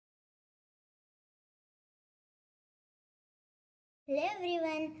Hello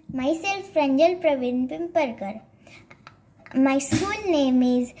everyone, myself Pranjal Praveen Pimparkar. My school name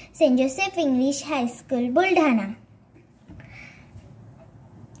is St. Joseph English High School, Buldhana.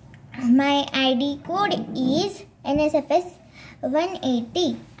 My ID code is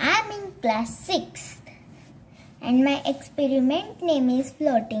NSFS180. I am in class 6 and my experiment name is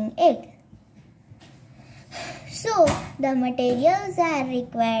floating egg. So the materials are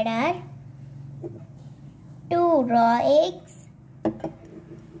required are 2 raw eggs,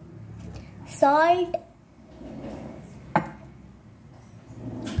 salt,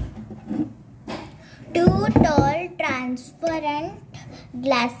 two tall transparent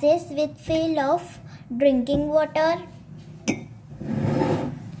glasses with fill of drinking water,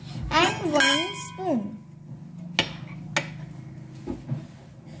 and 1 spoon.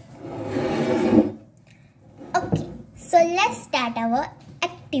 Okay, so let's start our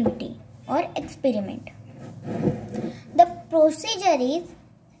activity or experiment. The procedure is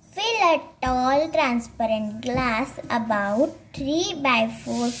fill a tall transparent glass about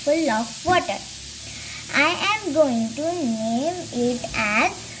 3/4 full of water. I am going to name it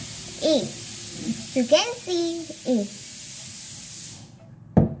as A. You can see A.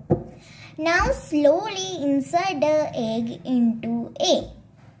 Now slowly insert the egg into A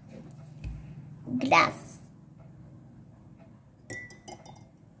glass.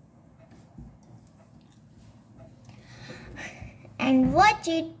 And watch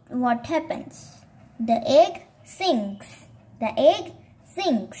it what happens. The egg sinks. The egg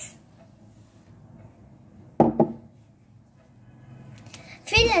sinks.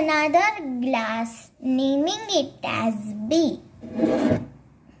 Fill another glass, naming it as B.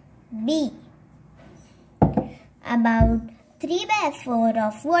 B. About 3/4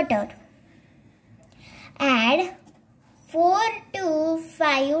 of water. Add 4 to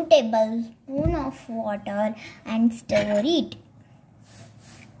 5 tablespoons of water and stir it.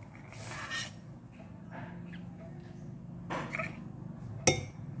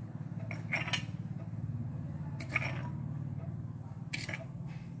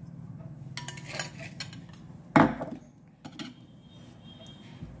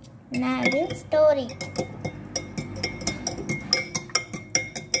 Now I will stir it.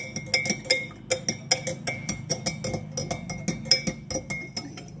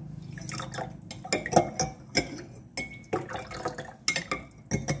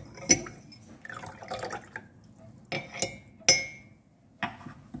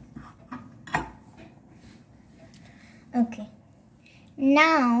 Okay.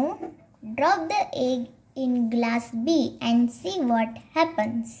 Now drop the egg in glass B and see what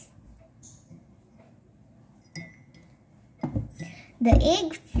happens. The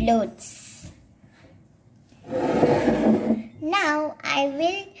egg floats. Now I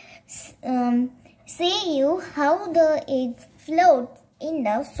will say you how the egg floats in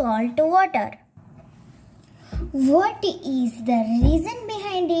the salt water. What is the reason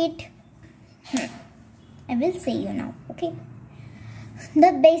behind it? I will say you now, okay?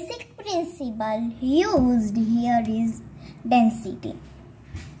 The basic principle used here is density.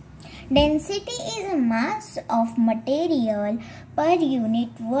 Density is a mass of material per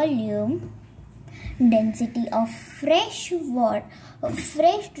unit volume. Density of fresh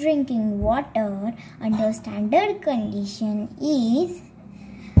drinking water under standard condition is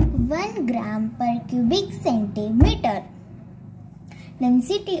 1 gram per cubic centimeter.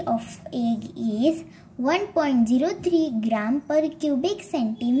 Density of egg is 1.03 gram per cubic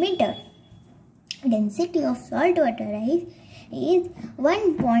centimeter. Density of salt water is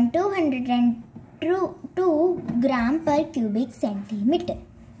 1.202 gram per cubic centimeter.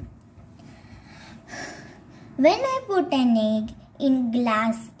 When I put an egg in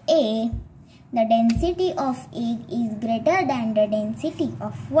glass A, the density of egg is greater than the density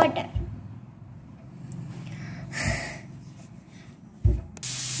of water.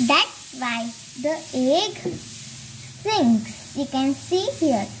 That's why the egg sinks. You can see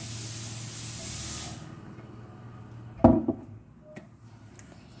here.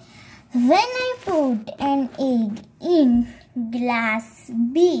 When I put an egg in glass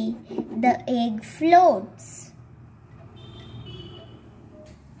B, the egg floats.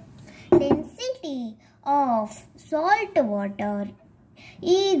 Density of salt water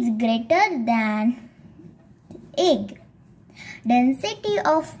is greater than egg. Density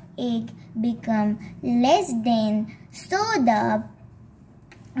of egg become less than, so the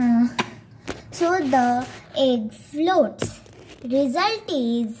egg floats. Result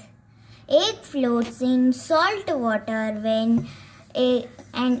is egg floats in salt water when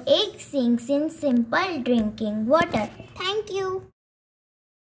an egg sinks in simple drinking water. Thank you.